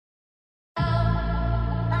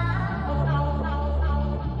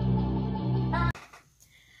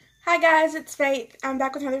Hi guys, it's Faith. I'm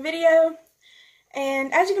back with another video,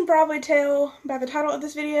 and as you can probably tell by the title of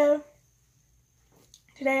this video,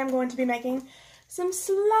 today I'm going to be making some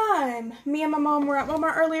slime. Me and my mom were at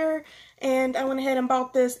Walmart earlier, and I went ahead and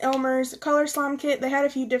bought this Elmer's color slime kit. They had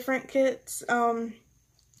a few different kits.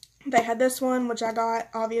 They had this one, which I got,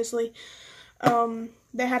 obviously.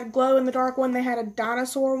 They had a glow-in-the-dark one, they had a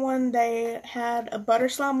dinosaur one, they had a butter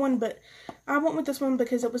slime one, but I went with this one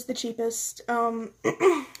because it was the cheapest.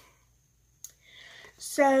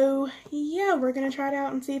 So, yeah, we're going to try it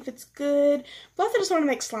out and see if it's good. Plus, I just want to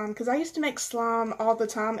make slime, because I used to make slime all the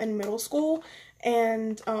time in middle school,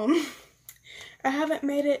 and, I haven't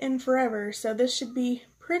made it in forever, so this should be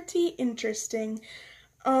pretty interesting.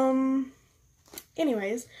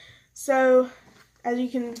 Anyways, so, as you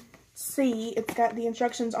can see, it's got the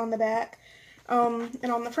instructions on the back,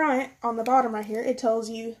 and on the front, on the bottom right here, it tells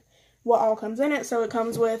you what all comes in it. So, it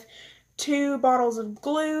comes with 2 bottles of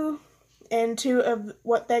glue, and 2 of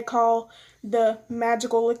what they call the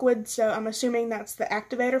magical liquid, so I'm assuming that's the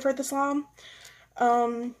activator for the slime.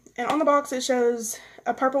 And on the box it shows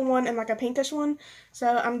a purple one and like a pinkish one, so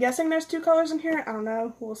I'm guessing there's 2 colors in here. I don't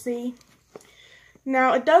know, we'll see.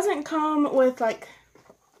 Now, it doesn't come with like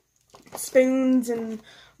spoons and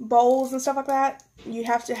bowls and stuff like that. You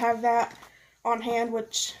have to have that on hand,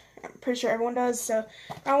 which I'm pretty sure everyone does, so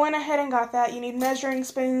I went ahead and got that. You need measuring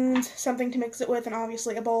spoons, something to mix it with, and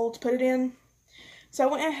obviously a bowl to put it in. So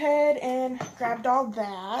I went ahead and grabbed all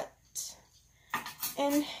that,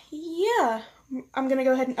 and yeah, I'm going to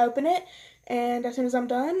go ahead and open it, and as soon as I'm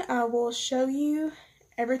done, I will show you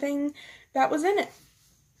everything that was in it.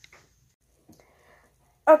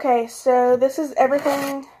 Okay, so this is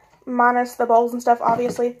everything minus the bowls and stuff,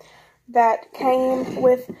 obviously, that came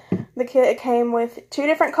with the kit. It came with 2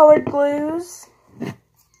 different colored glues.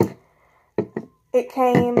 It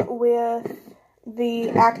came with the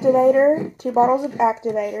activator, 2 bottles of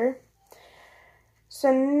activator.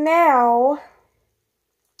 So now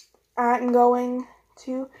I'm going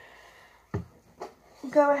to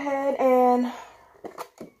go ahead and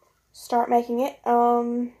start making it.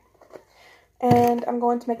 And I'm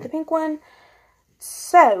going to make the pink one.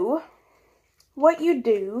 So what you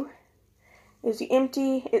do is you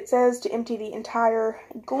empty, it says to empty the entire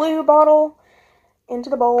glue bottle into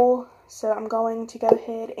the bowl, so I'm going to go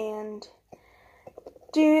ahead and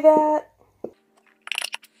do that.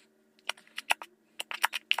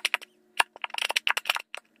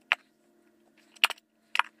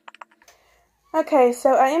 Okay,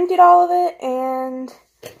 so I emptied all of it, and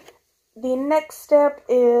the next step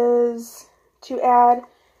is to add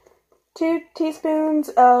 2 teaspoons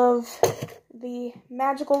of the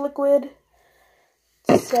magical liquid.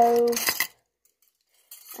 So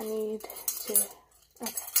I need to,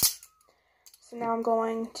 okay. So now I'm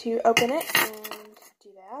going to open it and do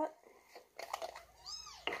that.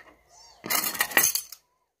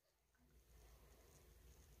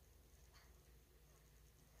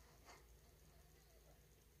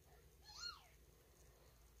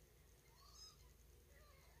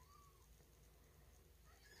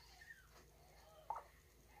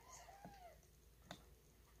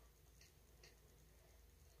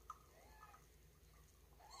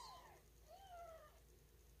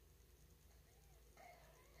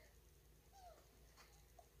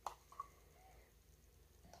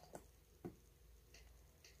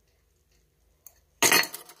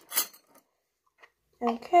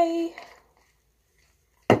 Okay.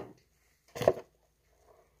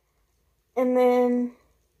 And then,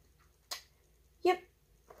 yep.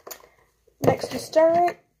 Next you stir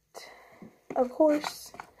it, of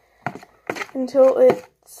course, until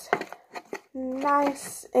it's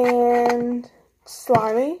nice and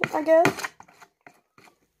slimy, I guess.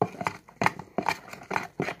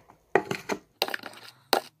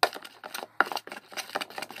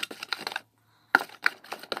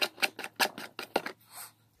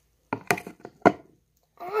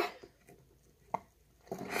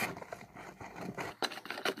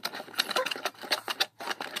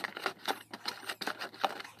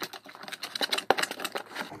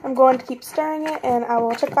 I'm going to keep stirring it, and I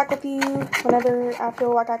will check back with you whenever I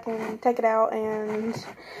feel like I can take it out and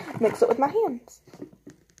mix it with my hands.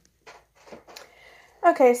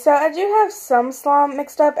 Okay, so I do have some slime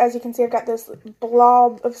mixed up. As you can see, I've got this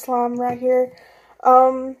blob of slime right here.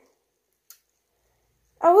 I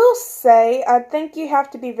will say, I think you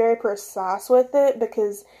have to be very precise with it,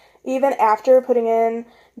 because even after putting in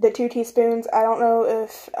the 2 teaspoons, I don't know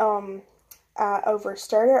if I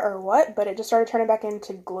overstirred it or what, but it just started turning back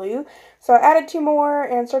into glue. So I added 2 more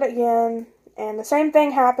and stirred it again, and the same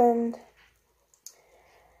thing happened.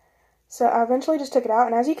 So I eventually just took it out,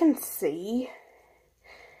 and as you can see,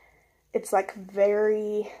 it's like it's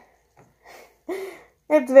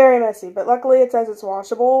very messy, but luckily it says it's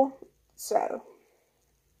washable, so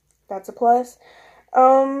that's a plus.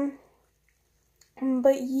 But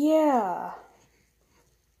yeah,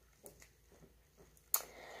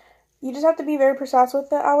 you just have to be very precise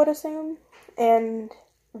with it, I would assume, and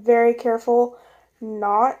very careful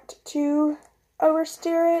not to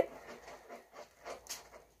oversteer it.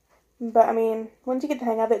 But I mean, once you get the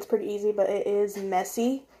hang of it, it's pretty easy, but it is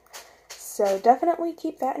messy, so definitely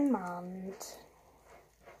keep that in mind.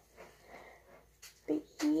 But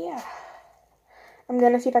yeah, I'm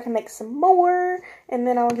gonna see if I can make some more, and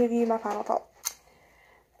then I'll give you my final thought.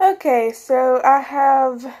 Okay, so I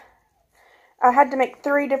had to make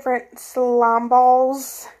 3 different slime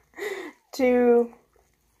balls to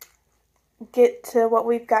get to what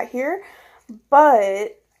we've got here,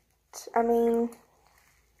 but I mean,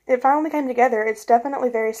 it finally came together. It's definitely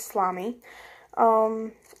very slimy.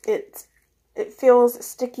 It feels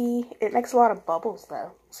sticky. It makes a lot of bubbles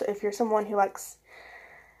though, so if you're someone who likes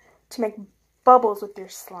to make bubbles with your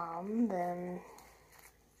slime, then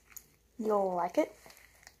you'll like it.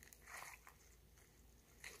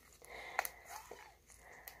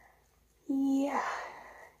 Yeah,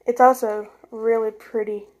 it's also really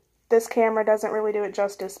pretty. This camera doesn't really do it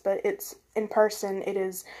justice, but it's in person, it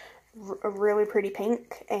is a really pretty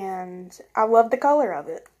pink, and I love the color of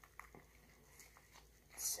it.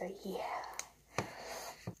 So yeah.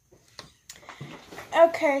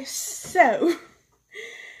 Okay, so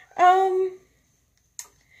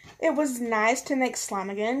it was nice to make slime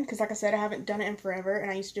again, because like I said, I haven't done it in forever, and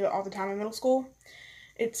I used to do it all the time in middle school.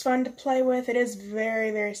 It's fun to play with. It is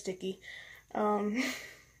very, very sticky. But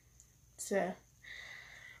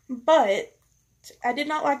I did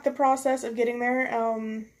not like the process of getting there.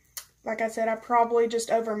 Like I said, I probably just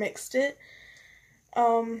overmixed it.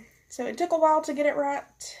 So it took a while to get it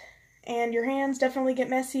right, and your hands definitely get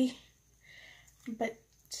messy, but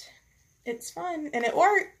it's fun, and it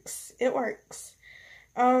works. It works.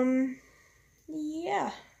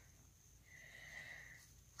 Yeah.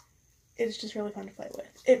 It's just really fun to play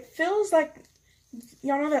with. It feels like,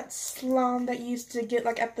 y'all know that slime that you used to get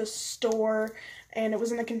like at the store, and it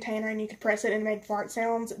was in a container and you could press it and it made fart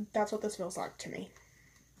sounds? That's what this feels like to me.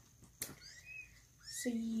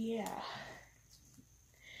 So yeah.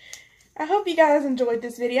 I hope you guys enjoyed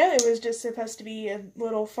this video. It was just supposed to be a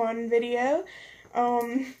little fun video.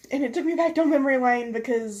 And it took me back down memory lane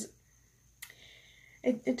because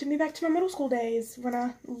it took me back to my middle school days when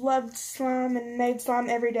I loved slime and made slime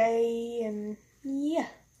every day, and yeah.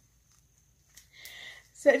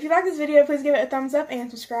 So if you like this video, please give it a thumbs up and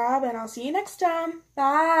subscribe, and I'll see you next time.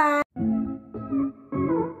 Bye!